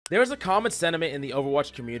There is a common sentiment in the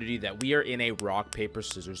Overwatch community that we are in a rock, paper,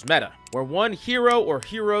 scissors meta, where one hero or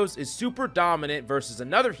heroes is super dominant versus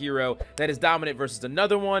another hero that is dominant versus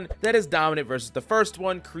another one that is dominant versus the first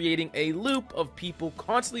one, creating a loop of people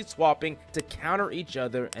constantly swapping to counter each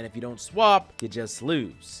other, and if you don't swap, you just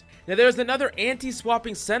lose. Now, there's another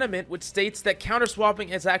anti-swapping sentiment which states that counter-swapping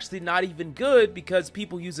is actually not even good because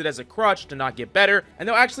people use it as a crutch to not get better, and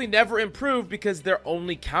they'll actually never improve because they're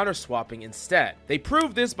only counter-swapping instead. They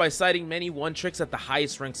prove this by citing many one-tricks at the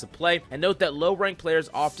highest ranks of play, and note that low-ranked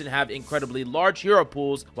players often have incredibly large hero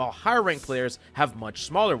pools, while higher-ranked players have much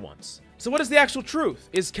smaller ones. So what is the actual truth?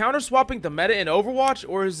 Is counter-swapping the meta in Overwatch,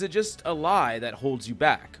 or is it just a lie that holds you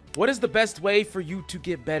back? What is the best way for you to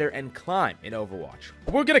get better and climb in Overwatch?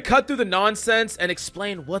 We're gonna cut through the nonsense and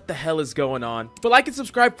explain what the hell is going on. But like and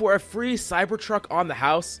subscribe for a free Cybertruck on the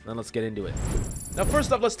house, and let's get into it. Now,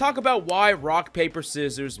 first off, let's talk about why rock, paper,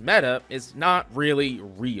 scissors meta is not really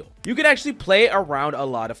real. You can actually play around a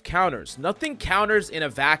lot of counters. Nothing counters in a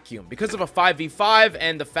vacuum because of a 5v5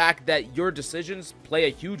 and the fact that your decisions play a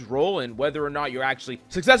huge role in whether or not you're actually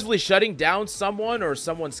successfully shutting down someone or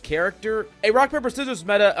someone's character. A rock, paper, scissors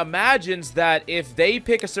meta imagines that if they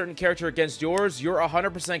pick a certain character against yours, you're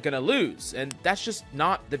 100% gonna lose, and that's just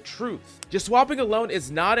not the truth. Just swapping alone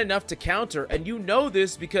is not enough to counter, and you know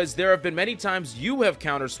this because there have been many times you have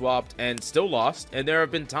counter swapped and still lost, and there have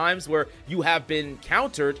been times where you have been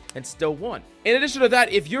countered and still won. In addition to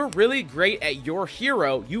that, if you're really great at your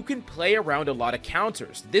hero, you can play around a lot of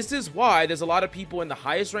counters. This is why there's a lot of people in the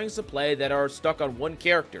highest ranks of play that are stuck on one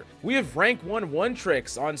character. We have rank 1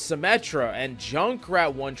 one-tricks on Symmetra and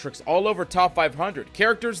Junkrat one-tricks all over top 500.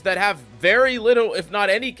 Characters that have very little, if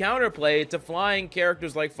not any, counterplay to flying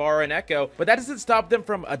characters like Pharah and Echo, but that doesn't stop them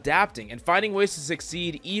from adapting and finding ways to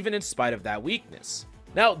succeed even in spite of that weakness.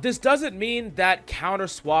 Now, this doesn't mean that counter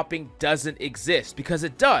swapping doesn't exist, because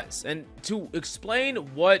it does. And to explain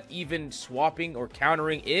what even swapping or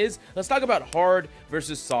countering is, let's talk about hard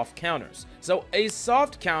versus soft counters. So a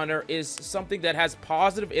soft counter is something that has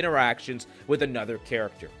positive interactions with another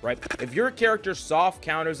character, right? If your character soft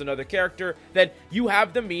counters another character, then you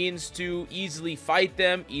have the means to easily fight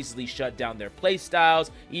them, easily shut down their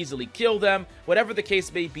playstyles, easily kill them, whatever the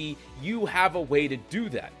case may be, you have a way to do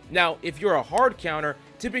that. Now, if you're a hard counter,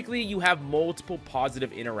 typically you have multiple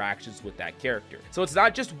positive interactions with that character. So it's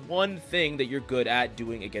not just one thing that you're good at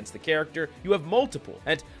doing against the character, you have multiple.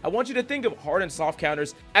 And I want you to think of hard and soft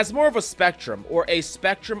counters as more of a spectrum, or a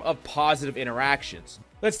spectrum of positive interactions.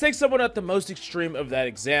 Let's take someone at the most extreme of that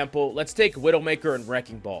example. Let's take Widowmaker and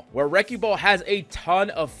Wrecking Ball, where Wrecking Ball has a ton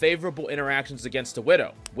of favorable interactions against a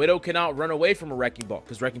Widow. Widow cannot run away from a Wrecking Ball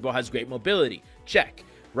because Wrecking Ball has great mobility. Check.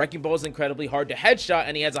 Wrecking Ball is incredibly hard to headshot,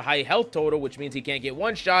 and he has a high health total, which means he can't get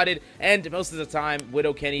one-shotted, and most of the time,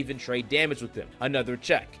 Widow can't even trade damage with him. Another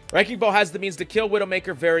check. Wrecking Ball has the means to kill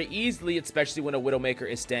Widowmaker very easily, especially when a Widowmaker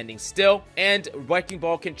is standing still, and Wrecking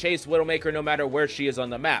Ball can chase Widowmaker no matter where she is on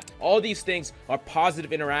the map. All these things are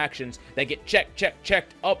positive interactions that get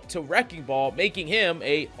checked up to Wrecking Ball, making him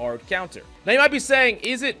a hard counter. Now, you might be saying,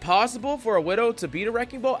 is it possible for a Widow to beat a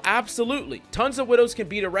Wrecking Ball? Absolutely. Tons of Widows can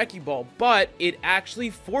beat a Wrecking Ball, but it actually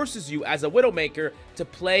forces you as a Widowmaker to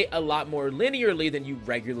play a lot more linearly than you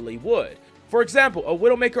regularly would. For example, a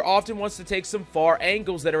Widowmaker often wants to take some far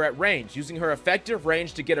angles that are at range, using her effective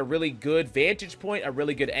range to get a really good vantage point, a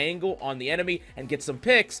really good angle on the enemy, and get some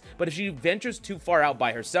picks. But if she ventures too far out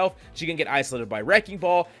by herself, she can get isolated by Wrecking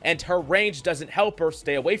Ball, and her range doesn't help her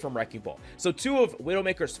stay away from Wrecking Ball. So two of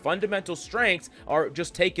Widowmaker's fundamental strengths are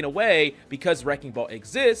just taken away because Wrecking Ball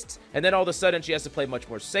exists, and then all of a sudden she has to play much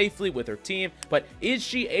more safely with her team. But is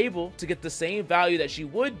she able to get the same value that she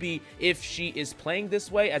would be if she is playing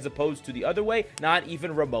this way as opposed to the other way? Not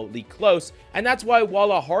even remotely close. And that's why,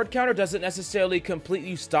 while a hard counter doesn't necessarily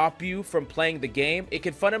completely stop you from playing the game, it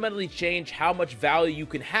can fundamentally change how much value you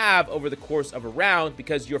can have over the course of a round,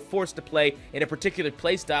 because you're forced to play in a particular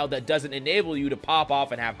playstyle that doesn't enable you to pop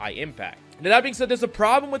off and have high impact. Now, that being said, there's a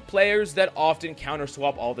problem with players that often counter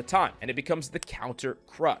swap all the time, and it becomes the counter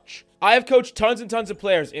crutch. I have coached tons and tons of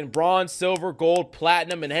players in bronze, silver, gold,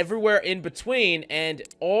 platinum, and everywhere in between, and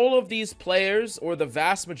all of these players, or the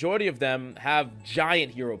vast majority of them, have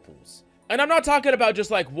giant hero pools. And I'm not talking about just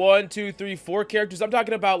like 1, 2, 3, 4 characters. I'm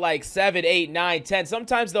talking about like 7, 8, 9, 10.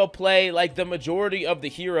 Sometimes they'll play like the majority of the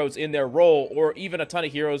heroes in their role, or even a ton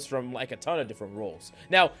of heroes from like a ton of different roles.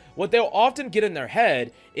 Now, what they'll often get in their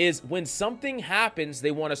head is when something happens,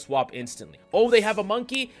 they want to swap instantly. Oh, they have a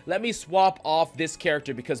monkey? Let me swap off this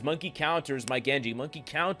character because monkey counters my Genji. Monkey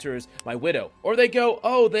counters my Widow. Or they go,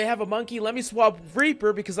 oh, they have a monkey? Let me swap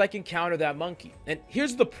Reaper because I can counter that monkey. And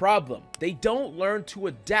here's the problem. They don't learn to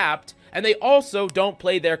adapt and they also don't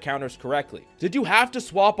play their counters correctly. Did you have to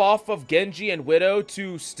swap off of Genji and Widow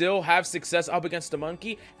to still have success up against a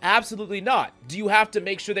monkey? Absolutely not. Do you have to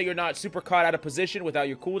make sure that you're not super caught out of position without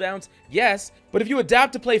your cooldowns? Yes, but if you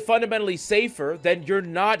adapt to play fundamentally safer, then you're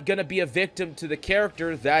not gonna be a victim to the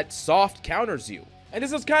character that soft counters you. And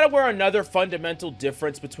this is kind of where another fundamental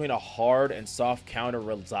difference between a hard and soft counter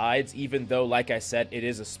resides, even though, like I said, it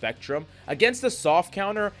is a spectrum. Against the soft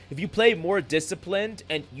counter, if you play more disciplined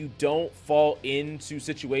and you don't fall into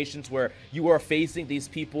situations where you are facing these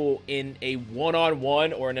people in a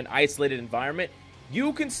one-on-one or in an isolated environment,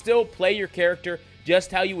 you can still play your character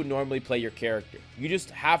just how you would normally play your character. You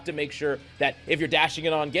just have to make sure that if you're dashing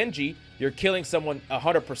it on Genji, you're killing someone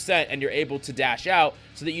 100% and you're able to dash out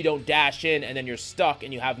so that you don't dash in and then you're stuck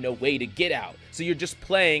and you have no way to get out. So you're just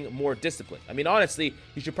playing more disciplined. I mean, honestly,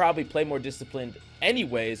 you should probably play more disciplined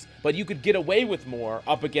anyways, but you could get away with more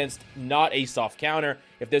up against not a soft counter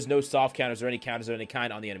if there's no soft counters or any counters of any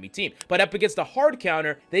kind on the enemy team. But up against a hard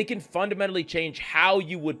counter, they can fundamentally change how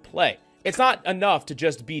you would play. It's not enough to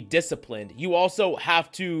just be disciplined. You also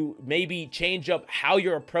have to maybe change up how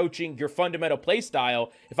you're approaching your fundamental play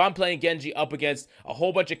style. If I'm playing Genji up against a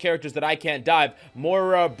whole bunch of characters that I can't dive,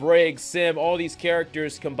 Moira, Briggs, Sim, all these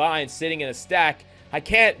characters combined sitting in a stack, I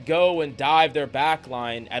can't go and dive their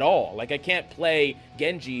backline at all. Like, I can't play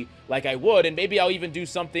Genji like I would, and maybe I'll even do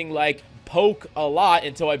something like poke a lot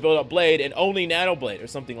until I build up Blade and only Nano Blade or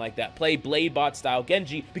something like that. Play Blade bot style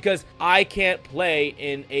Genji because I can't play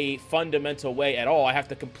in a fundamental way at all. I have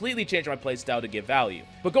to completely change my play style to give value.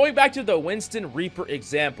 But going back to the Winston Reaper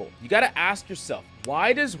example, you got to ask yourself,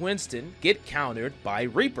 why does Winston get countered by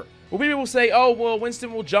Reaper? Well, people will say, oh, well,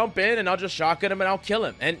 Winston will jump in and I'll just shotgun him and I'll kill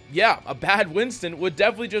him. And yeah, a bad Winston would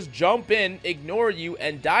definitely just jump in, ignore you,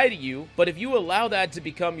 and die to you. But if you allow that to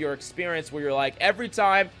become your experience where you're like, every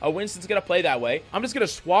time a Winston's going to play that way, I'm just going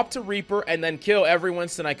to swap to Reaper and then kill every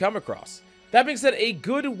Winston I come across. That being said, a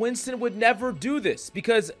good Winston would never do this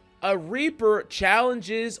because a Reaper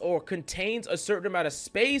challenges or contains a certain amount of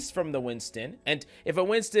space from the Winston, and if a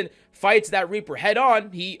Winston fights that Reaper head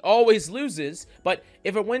on, he always loses. But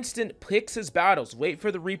if a Winston picks his battles, wait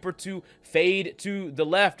for the Reaper to fade to the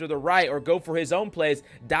left or the right or go for his own plays,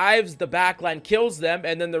 dives the backline, kills them,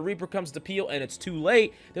 and then the Reaper comes to peel and it's too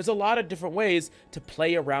late, there's a lot of different ways to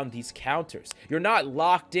play around these counters. You're not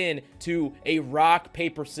locked in to a rock,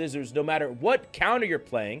 paper, scissors. No matter what counter you're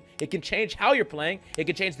playing, it can change how you're playing, it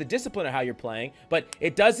can change the discipline of how you're playing, but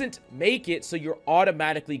it doesn't make it so you're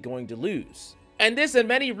automatically going to lose. And this and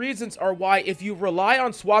many reasons are why if you rely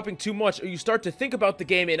on swapping too much or you start to think about the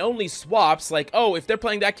game in only swaps, like, oh, if they're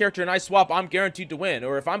playing that character and I swap, I'm guaranteed to win.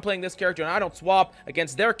 Or if I'm playing this character and I don't swap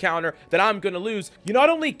against their counter, then I'm going to lose. You not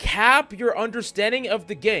only cap your understanding of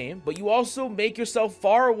the game, but you also make yourself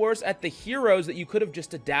far worse at the heroes that you could have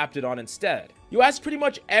just adapted on instead. You ask pretty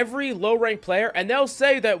much every low-ranked player, and they'll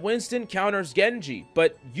say that Winston counters Genji,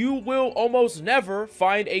 but you will almost never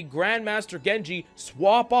find a Grandmaster Genji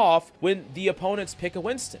swap off when the opponents pick a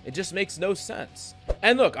Winston. It just makes no sense.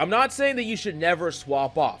 And look, I'm not saying that you should never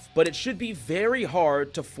swap off, but it should be very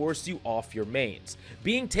hard to force you off your mains.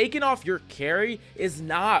 Being taken off your carry is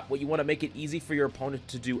not what you want to make it easy for your opponent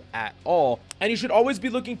to do at all, and you should always be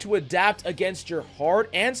looking to adapt against your hard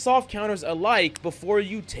and soft counters alike before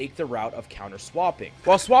you take the route of counter swapping.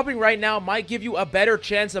 While swapping right now might give you a better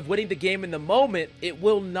chance of winning the game in the moment, it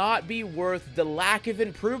will not be worth the lack of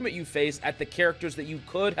improvement you face at the characters that you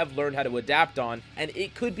could have learned how to adapt on, and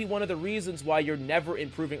it could be one of the reasons why you're never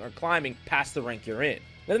improving or climbing past the rank you're in.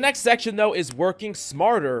 Now, the next section, though, is working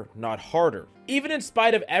smarter, not harder. Even in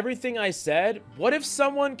spite of everything I said, what if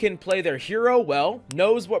someone can play their hero well,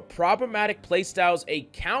 knows what problematic playstyles a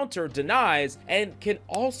counter denies, and can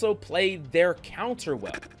also play their counter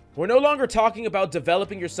well? We're no longer talking about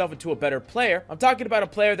developing yourself into a better player. I'm talking about a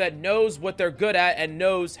player that knows what they're good at and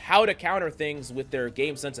knows how to counter things with their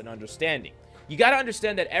game sense and understanding. You got to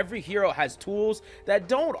understand that every hero has tools that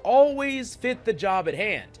don't always fit the job at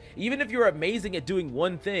hand. Even if you're amazing at doing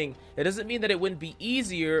one thing, it doesn't mean that it wouldn't be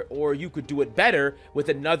easier or you could do it better with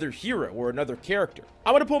another hero or another character.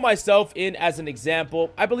 I'm going to pull myself in as an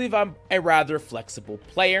example. I believe I'm a rather flexible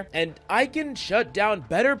player, and I can shut down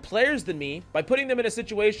better players than me by putting them in a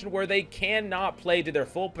situation where they cannot play to their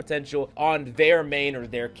full potential on their main or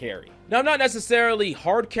their carry. Now, I'm not necessarily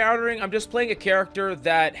hard countering. I'm just playing a character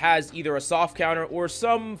that has either a soft counter or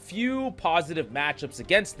some few positive matchups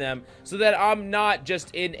against them so that I'm not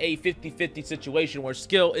just in a 50-50 situation where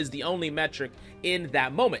skill is the only metric in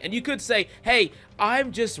that moment. And you could say, hey,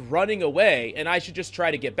 I'm just running away and I should just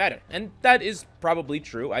try to get better. And that is probably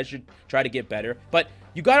true. I should try to get better. But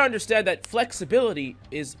You gotta understand that flexibility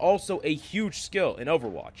is also a huge skill in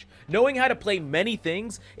Overwatch. Knowing how to play many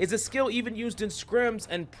things is a skill even used in scrims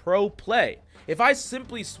and pro play. If I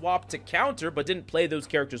simply swapped to counter but didn't play those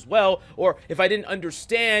characters well, or if I didn't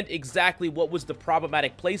understand exactly what was the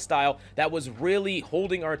problematic playstyle that was really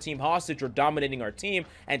holding our team hostage or dominating our team,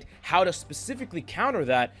 and how to specifically counter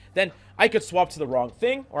that, then I could swap to the wrong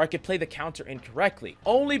thing, or I could play the counter incorrectly.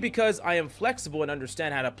 Only because I am flexible and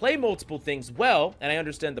understand how to play multiple things well, and I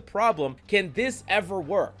understand the problem, can this ever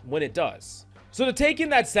work when it does. So to take in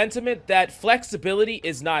that sentiment that flexibility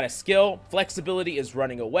is not a skill, flexibility is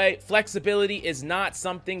running away, flexibility is not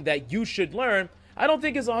something that you should learn, I don't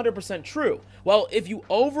think is 100% true. Well, if you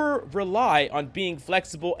over-rely on being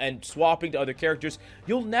flexible and swapping to other characters,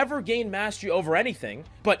 you'll never gain mastery over anything.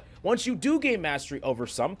 But once you do gain mastery over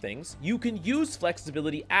some things, you can use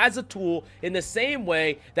flexibility as a tool in the same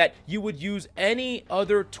way that you would use any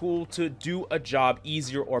other tool to do a job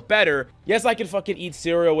easier or better. Yes, I can fucking eat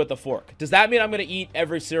cereal with a fork. Does that mean I'm gonna eat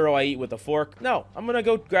every cereal I eat with a fork? No, I'm gonna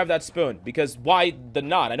go grab that spoon, because why the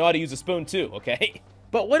not? I know how to use a spoon too, okay?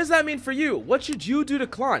 But what does that mean for you? What should you do to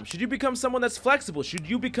climb? Should you become someone that's flexible? Should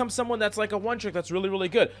you become someone that's like a one-trick that's really, really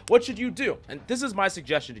good? What should you do? And this is my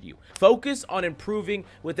suggestion to you. Focus on improving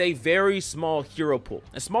with a very small hero pool.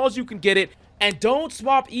 As small as you can get it. And don't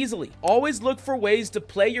swap easily. Always look for ways to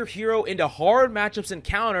play your hero into hard matchups and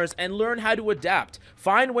counters and learn how to adapt.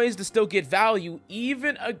 Find ways to still get value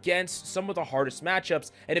even against some of the hardest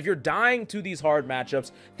matchups. And if you're dying to these hard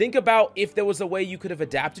matchups, think about if there was a way you could have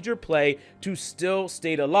adapted your play to still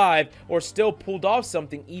stay alive or still pulled off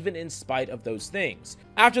something even in spite of those things.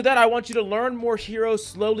 After that, I want you to learn more heroes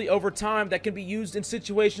slowly over time that can be used in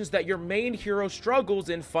situations that your main hero struggles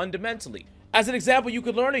in fundamentally. As an example, you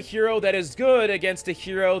could learn a hero that is good against a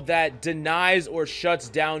hero that denies or shuts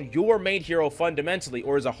down your main hero fundamentally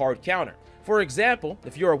or is a hard counter. For example,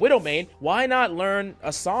 if you're a Widow main, why not learn a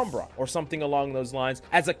Sombra or something along those lines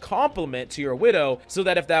as a complement to your Widow, so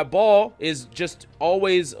that if that ball is just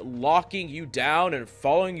always locking you down and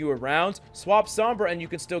following you around, swap Sombra and you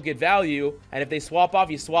can still get value, and if they swap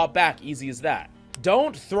off, you swap back, easy as that.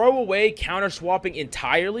 Don't throw away counter swapping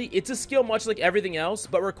entirely. It's a skill much like everything else,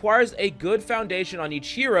 but requires a good foundation on each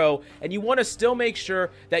hero, and you want to still make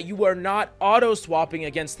sure that you are not auto swapping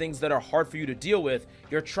against things that are hard for you to deal with.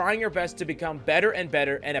 You're trying your best to become better and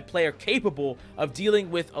better and a player capable of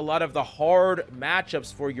dealing with a lot of the hard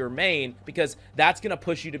matchups for your main, because that's going to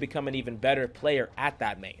push you to become an even better player at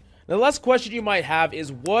that main. The last question you might have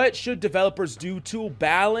is, what should developers do to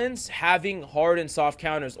balance having hard and soft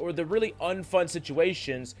counters, or the really unfun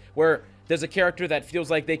situations where there's a character that feels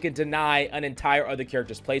like they can deny an entire other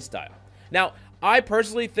character's playstyle? Now, I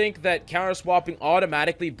personally think that counter swapping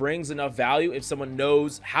automatically brings enough value if someone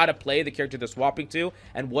knows how to play the character they're swapping to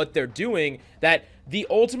and what they're doing, that the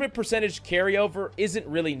ultimate percentage carryover isn't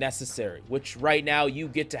really necessary, which right now you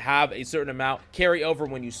get to have a certain amount carryover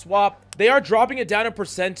when you swap. They are dropping it down in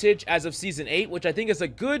percentage as of Season 8, which I think is a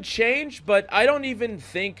good change, but I don't even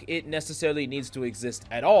think it necessarily needs to exist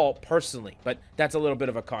at all, personally. But that's a little bit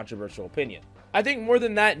of a controversial opinion. I think more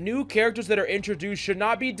than that, new characters that are introduced should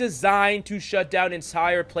not be designed to shut down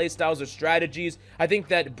entire playstyles or strategies. I think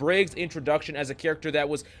that Briggs' introduction as a character that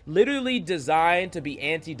was literally designed to be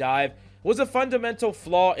anti-dive was a fundamental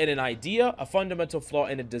flaw in an idea, a fundamental flaw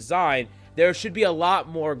in a design. There should be a lot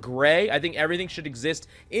more gray. I think everything should exist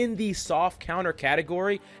in the soft counter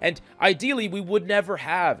category, and ideally we would never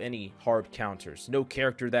have any hard counters. No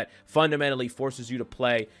character that fundamentally forces you to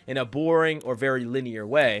play in a boring or very linear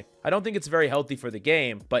way. I don't think it's very healthy for the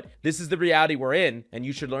game, but this is the reality we're in, and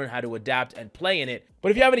you should learn how to adapt and play in it.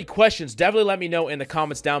 But if you have any questions, definitely let me know in the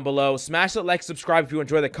comments down below. Smash that like, subscribe if you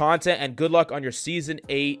enjoy the content, and good luck on your Season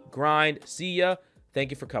 8 grind. See ya.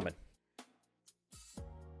 Thank you for coming.